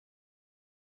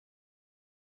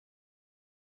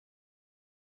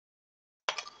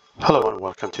Hello and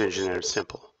welcome to YNyn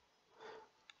Simple.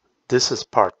 This is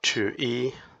part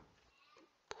 2E,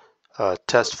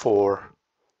 test 4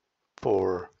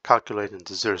 for calculating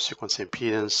the zero sequence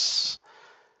impedance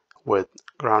with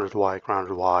grounded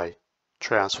Y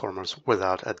transformers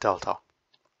without a delta.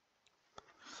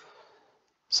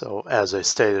 So as I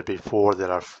stated before,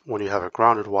 when you have a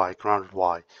grounded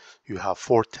Y, you have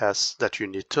 4 tests that you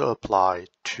need to apply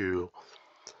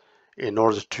in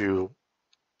order to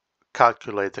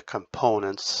calculate the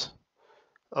components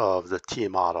of the T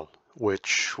model,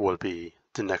 which will be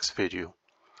the next video.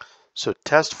 So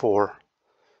test 4,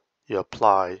 you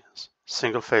apply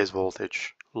single phase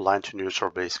voltage, line to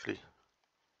neutral basically,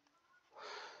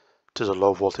 to the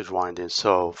low voltage winding.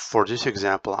 So for this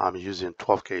example, I'm using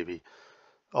 12 kV.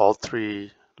 All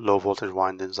 3 low voltage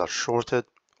windings are shorted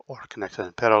or connected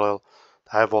in parallel.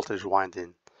 The high voltage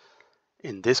winding,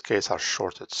 in this case, are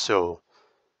shorted. So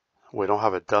we don't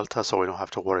have a delta, so we don't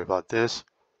have to worry about this.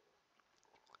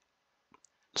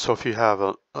 So if you have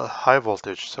a high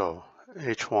voltage, so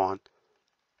H1,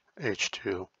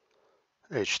 H2,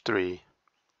 H3,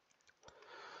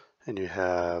 and you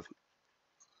have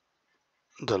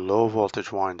the low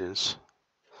voltage windings,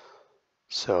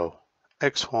 so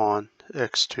X1,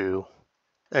 X2,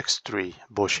 X3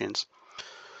 bushings.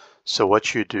 So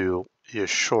what you do, you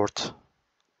short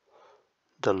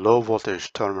the low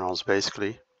voltage terminals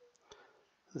basically,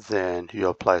 then you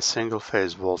apply single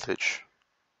phase voltage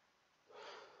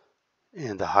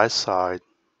and the high side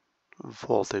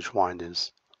voltage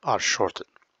windings are shorted.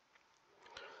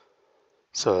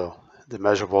 So the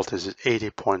measured voltage is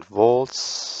 80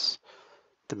 volts.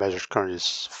 The measured current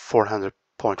is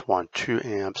 400.12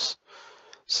 amps.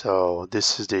 So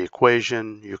this is the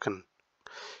equation. You can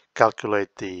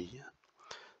calculate the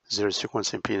zero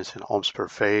sequence impedance in ohms per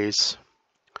phase.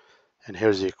 And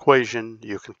here's the equation.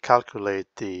 You can calculate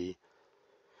the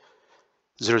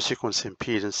zero sequence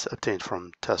impedance obtained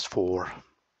from test 4.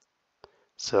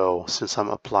 So since I'm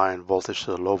applying voltage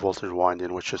to the low voltage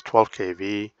winding, which is 12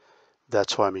 kV,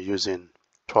 that's why I'm using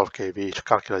 12 kV to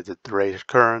calculate the rated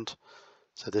current.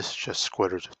 So this is just square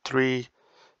root of 3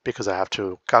 because I have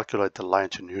to calculate the line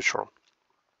to neutral.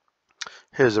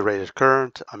 Here's the rated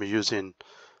current. I'm using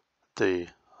the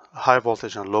high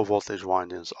voltage and low voltage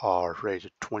windings are rated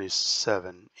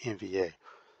 27 MVA.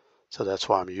 So that's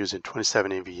why I'm using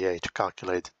 27 MVA to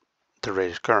calculate the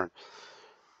rated current.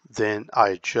 Then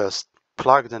I just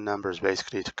plug the numbers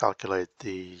basically to calculate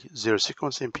the zero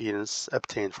sequence impedance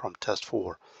obtained from test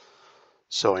 4.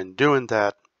 So in doing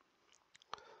that,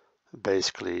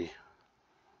 basically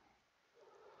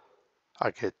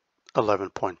I get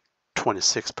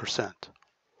 11.26%.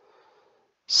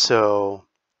 So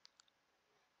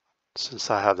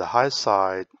since I have the high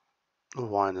side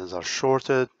windings are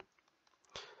shorted,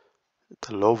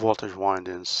 the low voltage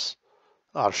windings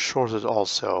are shorted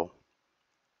also,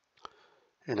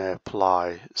 and I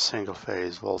apply single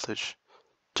phase voltage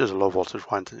to the low voltage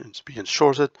windings being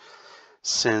shorted.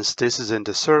 Since this is in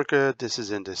the circuit, this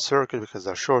is in the circuit because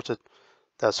they're shorted,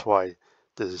 that's why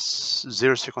the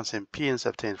zero sequence impedance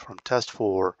obtained from test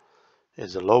 4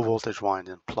 is the low voltage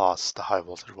winding plus the high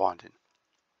voltage winding.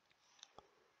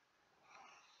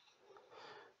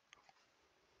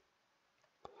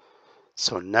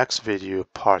 So next video,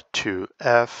 part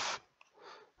 2F,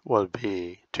 will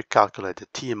be to calculate the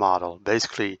T model,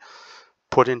 basically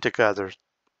putting together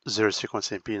zero sequence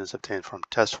impedance obtained from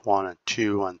test 1 and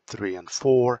 2 and 3 and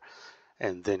 4,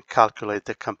 and then calculate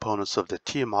the components of the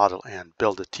T model and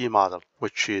build a T model,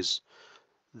 which is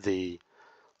the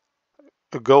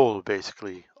goal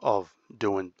basically of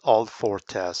doing all 4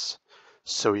 tests,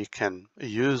 so you can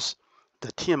use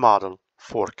the T model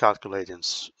for calculating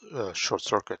short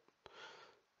circuit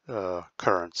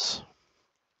currents.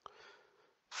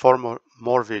 For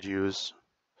more videos,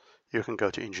 you can go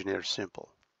to YNyn Simple.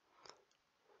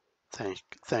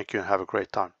 Thank you and have a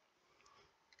great time.